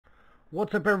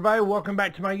What's up, everybody? Welcome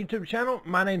back to my YouTube channel.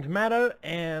 My name's Matto,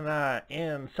 and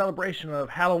in celebration of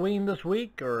Halloween this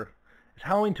week, or is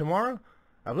Halloween tomorrow?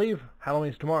 I believe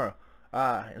Halloween's tomorrow.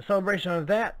 In celebration of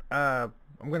that, I'm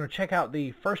going to check out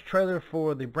the first trailer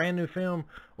for the brand new film,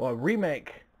 or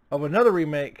remake of another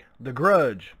remake, The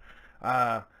Grudge.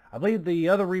 I believe the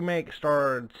other remake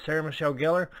starred Sarah Michelle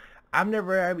Gellar. I've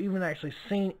never even actually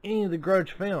seen any of the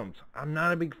Grudge films. I'm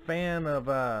not a big fan of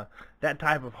that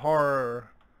type of horror.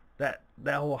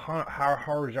 That whole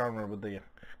horror genre with the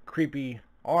creepy,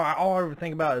 all I ever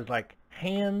think about is like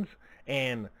hands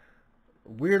and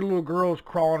weird little girls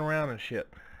crawling around and shit.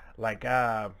 Like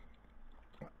I've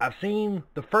seen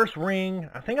the first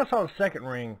Ring. I think I saw the second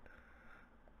Ring,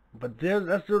 but there's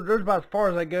about as far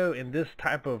as I go in this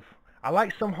type of. I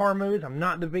like some horror movies. I'm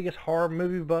not the biggest horror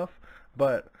movie buff,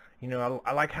 but you know,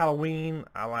 I like Halloween.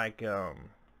 I like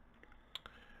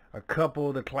a couple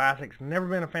of the classics. Never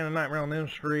been a fan of Nightmare on Elm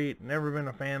Street. Never been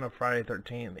a fan of Friday the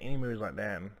 13th. Any movies like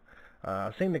that. And,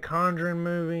 I've seen the Conjuring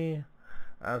movie.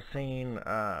 I've seen,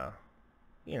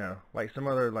 you know, like some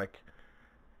other, like,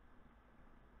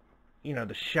 you know,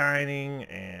 The Shining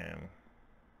and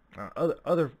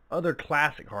other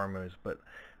classic horror movies. But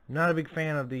not a big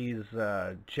fan of these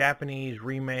Japanese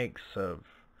remakes of,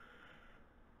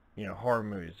 you know, horror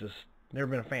movies. Just never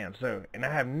been a fan. So, and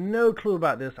I have no clue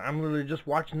about this. I'm literally just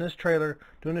watching this trailer,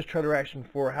 doing this trailer reaction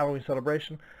for Halloween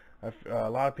celebration. A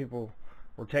lot of people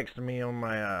were texting me on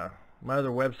my my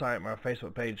other website, my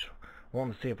Facebook page,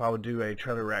 wanting to see if I would do a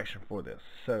trailer reaction for this.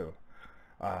 So,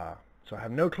 so I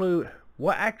have no clue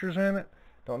what actors are in it.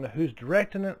 Don't know who's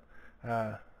directing it.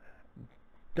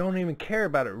 Don't even care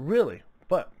about it really.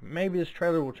 But maybe this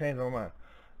trailer will change my mind.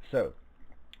 So,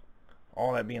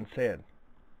 all that being said,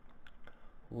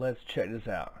 let's check this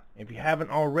out. If you haven't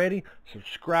already,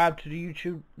 subscribe to the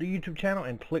YouTube channel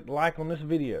and click like on this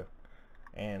video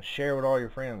and share with all your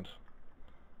friends.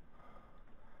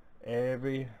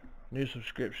 Every new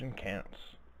subscription counts.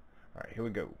 Alright, here we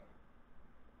go.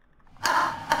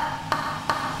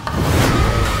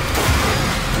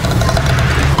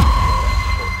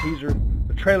 Teaser,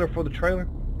 the trailer for the trailer.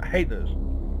 I hate those.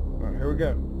 Alright, here we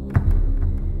go.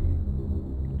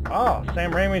 Oh,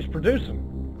 Sam Raimi's producing.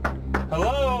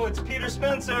 Hello, it's Peter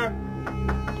Spencer.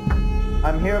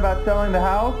 I'm here about selling the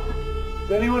house.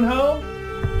 Is anyone home?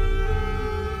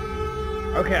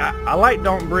 Okay, I like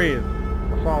Don't Breathe.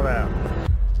 I saw that.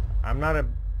 I'm not a...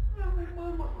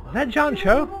 Is that John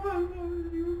Cho?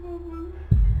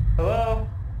 Hello?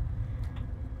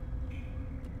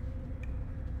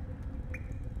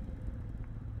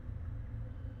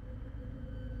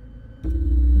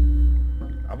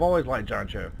 I've always liked John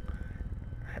Cho.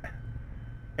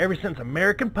 Ever since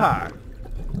American Pie.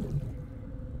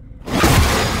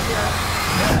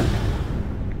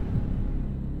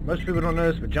 Most people don't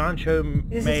know this, but John Cho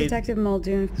This made... is Detective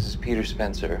Muldoon. This is Peter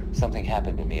Spencer. Something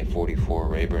happened to me at 44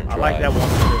 Rayburn Drive. I like that one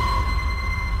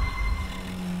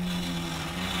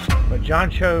too. But John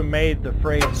Cho made the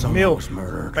phrase MILF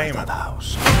murdered famous. at that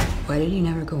house. Why did you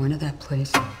never go into that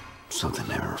place? Something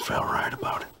never felt right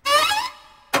about it.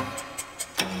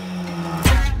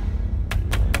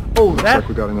 Oh, that's, Like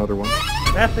we got another one.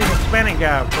 that's the Hispanic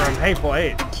guy from Hateful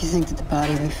Eight. Do you think that the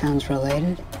body we found's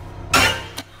related?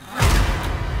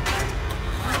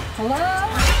 Hello?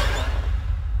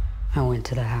 I went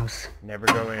to the house. Never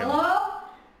go in. Hello?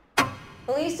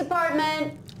 Police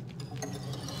department.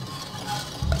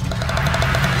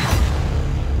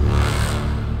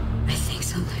 I think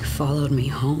something followed me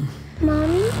home.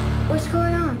 Mommy, what's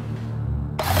going on?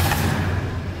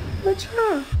 What's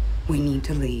wrong? We need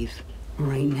to leave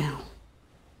right now.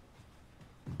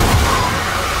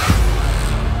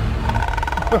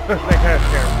 That guy's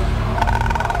scary.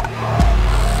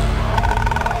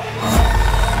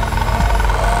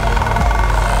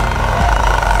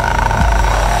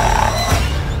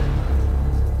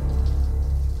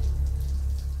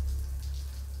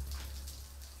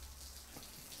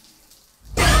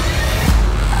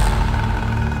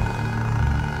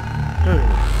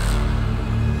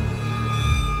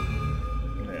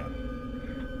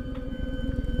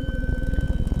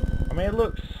 I mean, it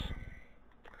looks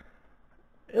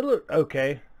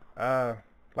okay.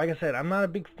 Like I said, I'm not a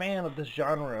big fan of this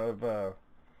genre of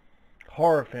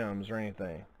horror films or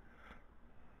anything.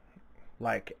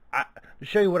 Like, to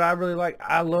show you what I really like,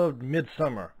 I loved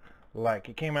Midsummer. Like,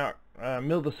 it came out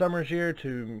middle of the summer this year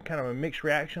to kind of a mixed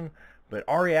reaction. But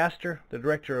Ari Aster, the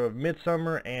director of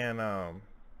Midsummer and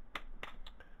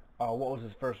what was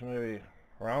his first movie?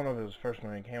 Or I don't know if it was his first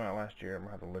movie. It came out last year. I'm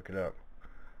gonna have to look it up.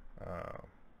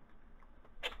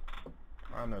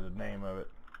 I don't know the name of it.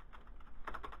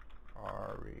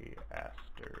 Ari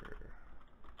Aster.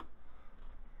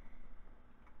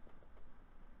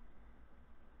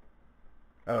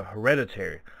 Oh,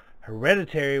 Hereditary.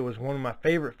 Hereditary was one of my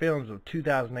favorite films of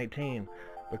 2018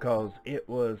 because it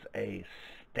was a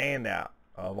standout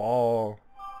of all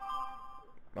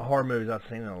the horror movies I've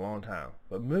seen in a long time.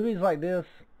 But movies like this,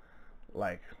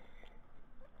 like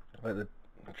the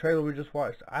trailer we just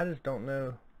watched, I just don't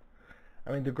know.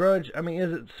 I mean, The Grudge, I mean,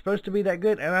 is it supposed to be that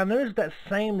good? And I noticed that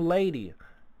same lady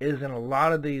is in a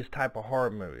lot of these type of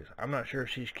horror movies. I'm not sure if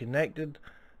she's connected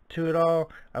to it all.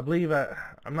 I believe,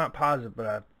 I'm not positive, but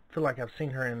I feel like I've seen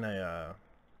her in the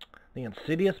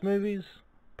Insidious movies,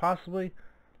 possibly.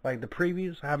 Like the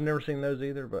previews. I've never seen those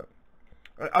either, but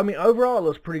I mean, overall it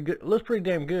looks pretty good. It looks pretty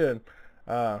damn good.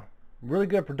 Really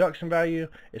good production value.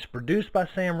 It's produced by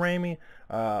Sam Raimi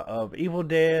of Evil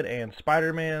Dead and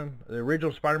Spider-Man, the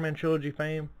original Spider-Man trilogy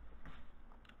fame.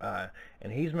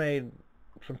 And he's made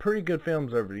some pretty good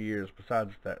films over the years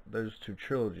besides those two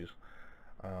trilogies.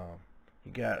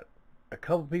 You got a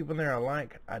couple people in there I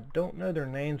like. I don't know their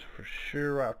names for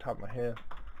sure right off the top of my head.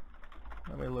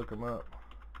 Let me look them up.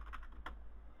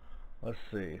 Let's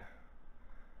see.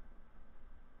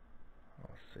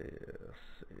 Let's see.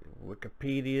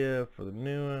 Wikipedia for the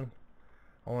new one.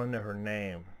 I want to know her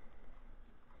name.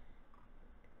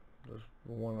 There's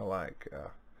one I like.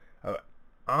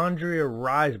 Andrea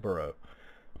Riseborough.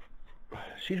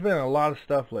 She's been in a lot of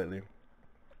stuff lately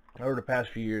over the past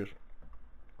few years,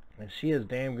 and she is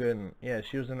damn good. And yeah,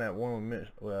 she was in that one with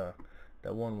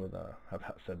I've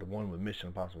said the one with Mission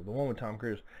Impossible, the one with Tom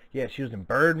Cruise. Yeah, she was in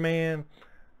Birdman,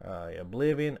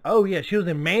 Oblivion. Oh yeah, she was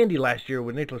in Mandy last year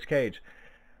with Nicolas Cage.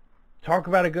 Talk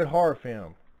about a good horror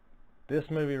film.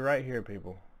 This movie right here,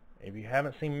 people. If you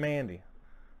haven't seen Mandy,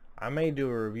 I may do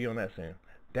a review on that soon.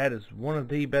 That is one of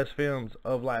the best films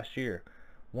of last year.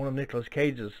 One of Nicolas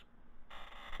Cage's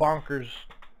bonkers,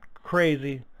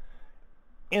 crazy,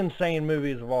 insane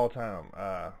movies of all time.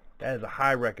 That is a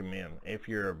high recommend if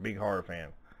you're a big horror fan.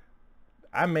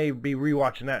 I may be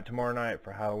rewatching that tomorrow night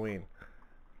for Halloween.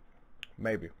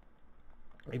 Maybe.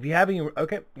 If you have any,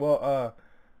 okay, well,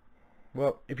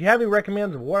 if you have any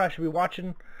recommends of what I should be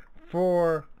watching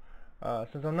for,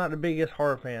 since I'm not the biggest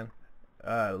horror fan,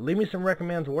 leave me some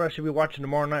recommends of what I should be watching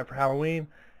tomorrow night for Halloween,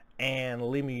 and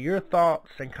leave me your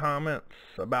thoughts and comments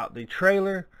about the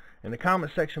trailer in the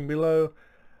comment section below.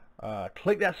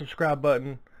 Click that subscribe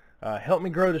button. Help me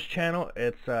grow this channel.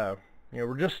 It's you know,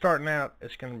 we're just starting out.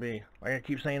 It's going to be, like I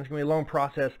keep saying, it's going to be a long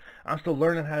process. I'm still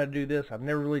learning how to do this. I've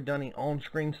never really done any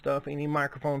on-screen stuff, any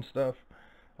microphone stuff.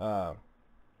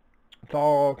 It's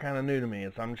all kind of new to me.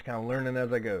 I'm just kind of learning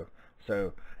as I go.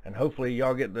 So, and hopefully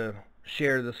y'all get to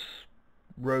share this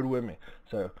road with me.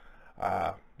 So,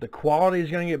 the quality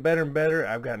is going to get better and better.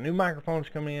 I've got new microphones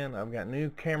coming in. I've got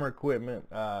new camera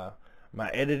equipment. My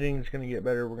editing is going to get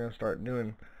better. We're going to start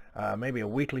doing maybe a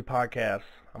weekly podcast.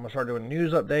 I'm going to start doing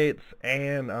news updates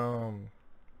and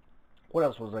what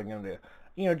else was I going to do?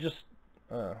 You know, just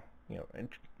you know,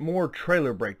 more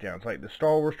trailer breakdowns like the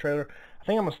Star Wars trailer. I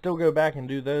think I'm going to still go back and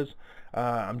do those.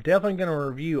 I'm definitely going to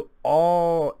review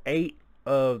all 8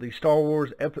 of the Star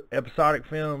Wars episodic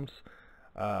films,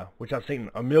 which I've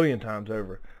seen a million times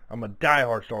over. I'm a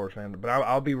diehard Star Wars fan, but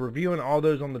I'll be reviewing all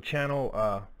those on the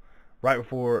channel right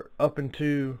before, over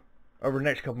the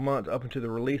next couple months, up into the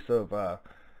release of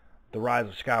The Rise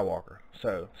of Skywalker.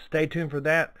 So stay tuned for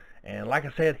that, and like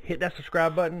I said, hit that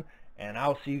subscribe button, and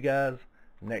I'll see you guys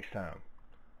next time.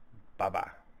 Bye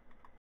bye.